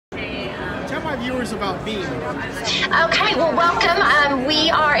viewers about Beam? Okay, well, welcome. We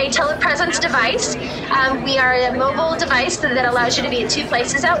are a telepresence device. We are a mobile device that allows you to be at two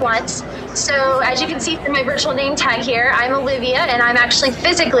places at once. So as you can see from my virtual name tag here, I'm Olivia, and I'm actually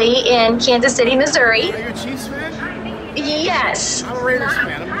physically in Kansas City, Missouri. Are you a Chiefs fan? Yes. I'm a Raiders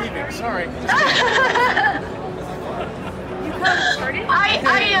fan. I'm leaving. Sorry.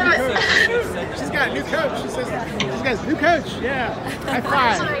 I am. She's got a new coach. She says she's got a new coach. Yeah. High five.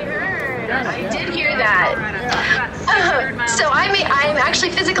 That's what I heard. I did hear that. So I'm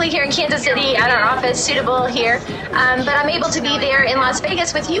actually physically here in Kansas City at our office, suitable here, but I'm able to be there in Las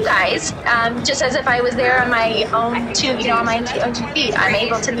Vegas with you guys, just as if I was there on my own two, on my own 2 feet. I'm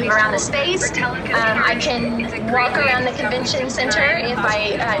able to move around the space. I can walk around the convention center if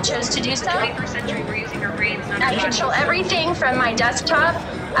I chose to do so. I control everything from my desktop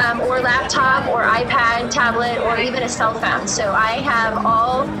or laptop or iPad, tablet, or even a cell phone. So I have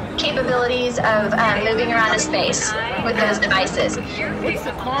all capabilities of moving around a space with those devices. What's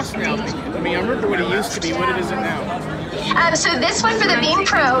the cost now? I mean, I remember what it used to be. What is it now? So this one for the Beam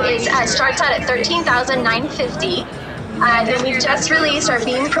Pro is starts out at $13,950. Then we've just released our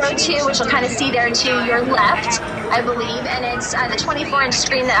Beam Pro 2, which you'll kind of see there to your left, I believe, and it's the 24-inch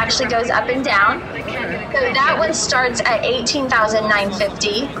screen that actually goes up and down. So that one starts at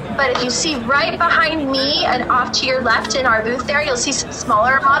 $18,950. But if you see right behind me and off to your left in our booth there, you'll see some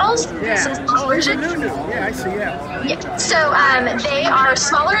smaller models. Yeah. Some versions. Yeah, I see. Yeah. So they are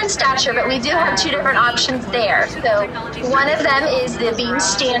smaller in stature, but we do have two different options there. So one of them is the Beam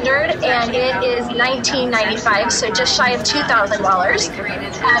Standard, and it is $19.95, so just shy of $2,000.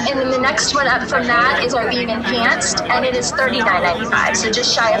 And then the next one up from that is our Beam Enhanced, and it is $39.95, so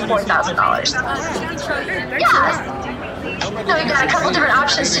just shy of $4,000. Yeah. So we've got a couple different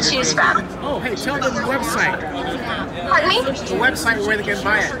options to choose from. Oh, hey, tell them the website. Pardon me? The website where they can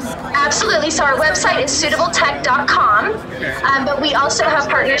buy it. Absolutely. So our website is suitabletech.com, but we also have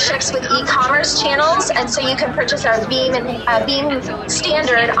partnerships with e-commerce channels, and so you can purchase our Beam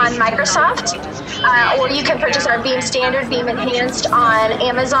Standard on Microsoft, or you can purchase our Beam Standard, Beam Enhanced on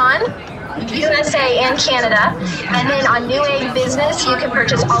Amazon, USA and Canada, and then on New Age Business you can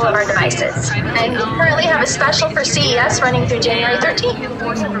purchase all of our devices. And we currently have a special for CES running through January 13th.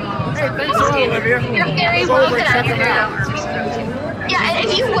 Hey, thanks a lot, Olivia. You're very welcome. Check them out. Yeah, and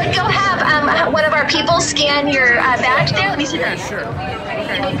if you would go have one of our people scan your badge there. Let me see that. Yeah, sure.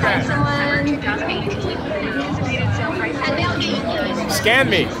 Can you find someone? And they'll get you. Scan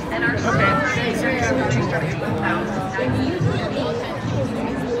me.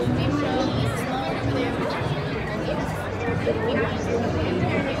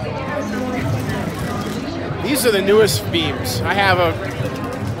 These are the newest beams. I have a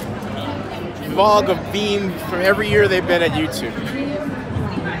vlog of Beam from every year they've been at YouTube.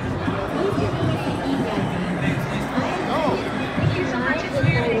 Oh.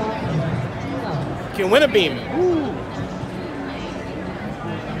 You can win a Beam. Ooh.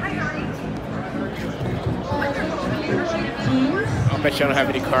 I'll bet you I don't have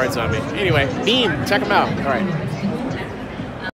any cards on me. Anyway, Beam, check them out. All right.